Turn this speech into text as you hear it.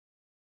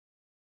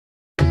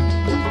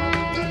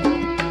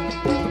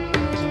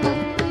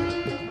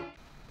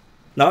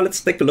Now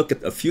let's take a look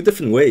at a few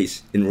different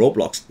ways in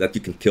Roblox that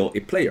you can kill a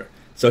player.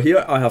 So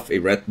here I have a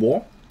red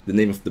ball. The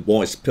name of the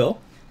ball is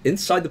pill.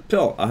 Inside the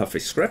pill I have a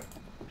script.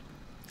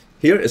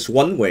 Here is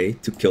one way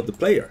to kill the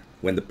player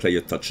when the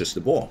player touches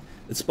the ball.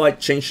 It's by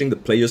changing the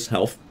player's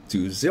health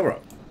to 0.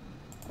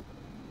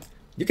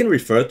 You can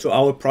refer to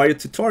our prior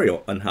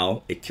tutorial on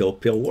how a kill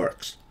pill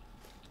works.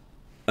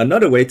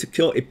 Another way to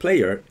kill a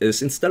player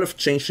is, instead of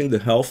changing the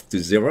health to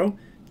 0,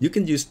 you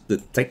can use the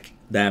take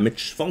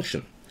damage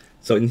function.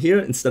 So in here,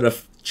 instead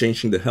of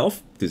changing the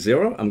health to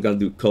 0, I'm going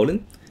to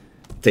do :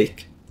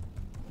 take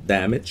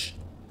damage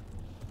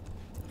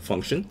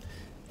function.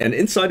 And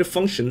inside the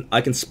function,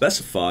 I can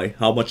specify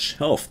how much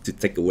health to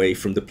take away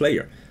from the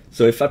player.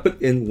 So if I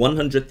put in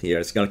 100 here,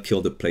 it's going to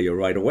kill the player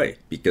right away,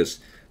 because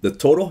the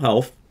total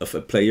health of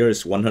a player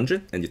is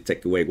 100, and you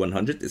take away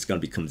 100, it's going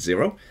to become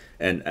 0.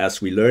 And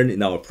as we learned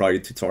in our prior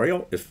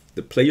tutorial, if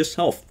the player's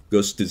health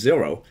goes to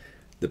 0,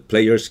 the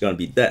player is going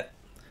to be dead.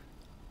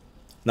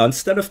 Now,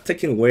 instead of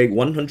taking away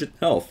 100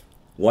 health,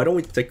 why don't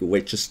we take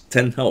away just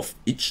 10 health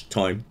each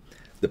time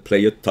the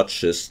player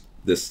touches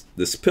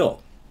this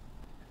pill?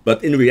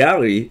 But in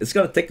reality, it's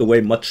going to take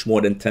away much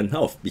more than 10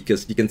 health,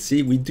 because you can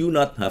see we do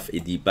not have a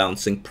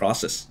debouncing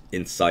process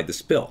inside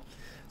this pill.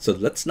 So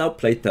let's now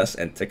play test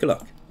and take a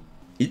look.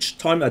 Each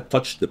time I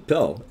touch the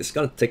pill, it's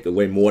going to take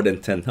away more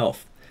than 10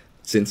 health,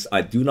 since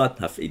I do not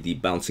have a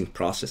debouncing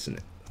process in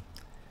it.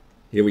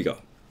 Here we go.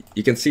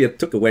 You can see it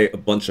took away a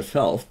bunch of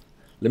health.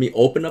 Let me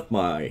open up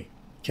my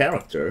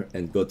character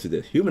and go to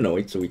the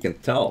humanoid so we can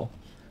tell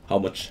how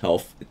much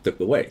health it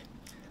took away.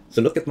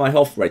 So look at my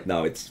health right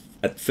now. It's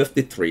at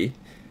 53.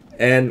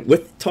 And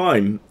with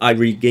time, I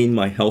regain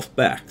my health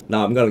back.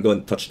 Now I'm going to go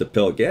and touch the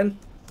pill again.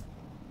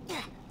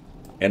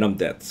 And I'm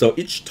dead. So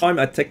each time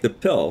I take the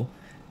pill,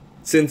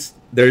 since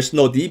there's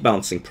no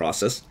debouncing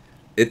process,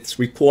 it's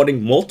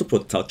recording multiple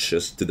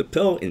touches to the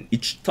pill, and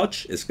each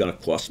touch is going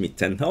to cost me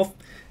 10 health.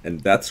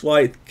 And that's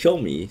why it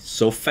killed me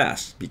so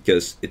fast,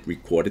 because it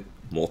recorded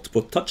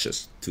multiple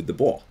touches to the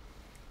ball.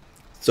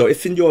 So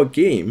if in your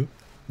game,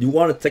 you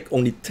want to take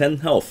only 10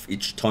 health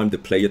each time the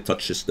player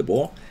touches the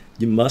ball,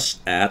 you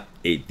must add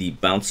a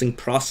debouncing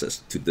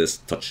process to this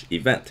touch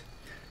event.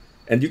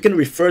 And you can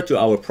refer to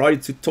our prior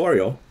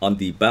tutorial on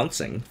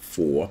debouncing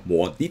for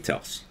more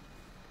details.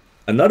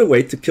 Another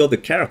way to kill the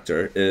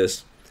character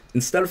is,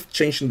 instead of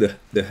changing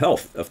the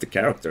health of the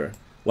character,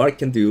 what I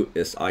can do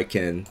is I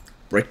can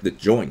break the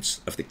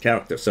joints of the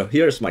character. So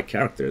here's my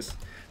characters.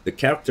 The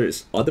character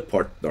is other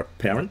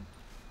part.parent.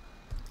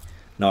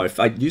 Now if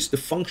I use the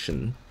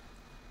function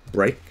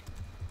break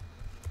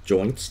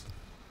joints,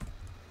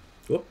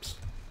 whoops,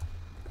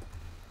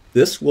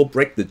 this will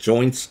break the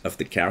joints of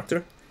the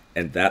character,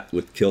 and that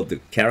would kill the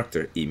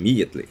character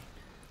immediately.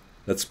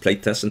 Let's play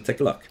test and take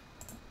a look.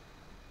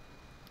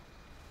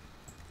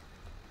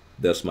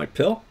 There's my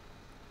pill.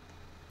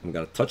 I'm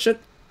gonna touch it.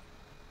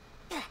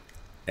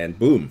 And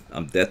boom,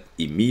 I'm dead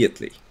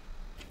immediately.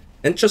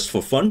 And just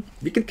for fun,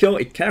 we can kill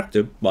a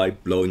character by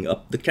blowing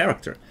up the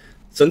character.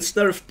 So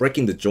instead of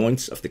breaking the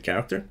joints of the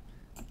character,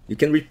 you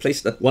can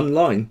replace that one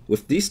line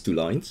with these two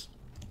lines.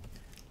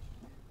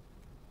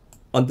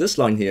 On this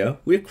line here,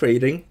 we're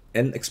creating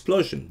an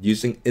explosion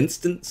using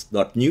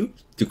instance.new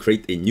to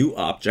create a new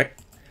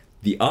object.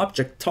 The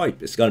object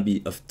type is going to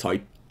be of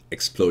type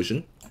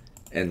explosion,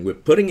 and we're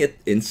putting it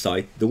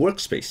inside the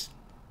workspace.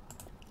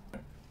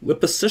 We're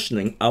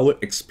positioning our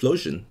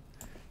explosion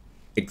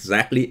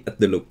exactly at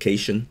the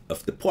location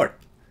of the part.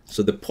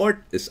 So the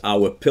part is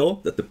our pill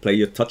that the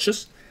player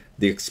touches.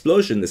 The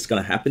explosion is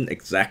going to happen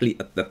exactly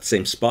at that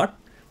same spot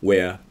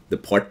where the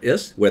part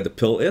is, where the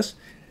pill is.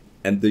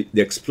 And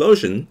the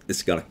explosion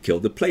is going to kill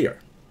the player.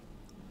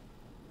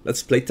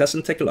 Let's play test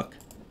and take a look.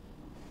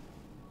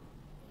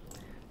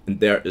 And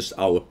there is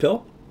our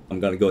pill. I'm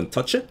going to go and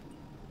touch it.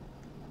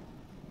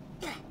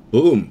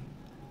 Boom.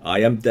 I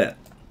am dead.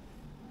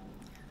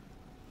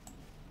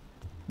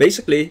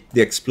 Basically,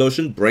 the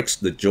explosion breaks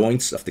the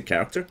joints of the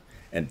character,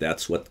 and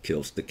that's what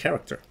kills the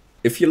character.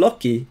 If you're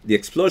lucky, the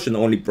explosion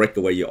only breaks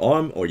away your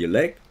arm or your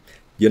leg.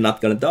 You're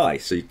not gonna die,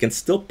 so you can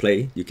still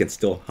play, you can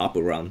still hop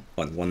around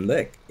on one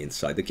leg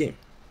inside the game.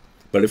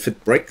 But if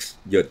it breaks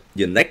your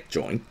neck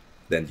joint,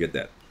 then you're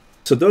dead.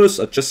 So those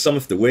are just some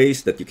of the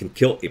ways that you can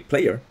kill a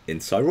player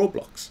inside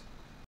Roblox.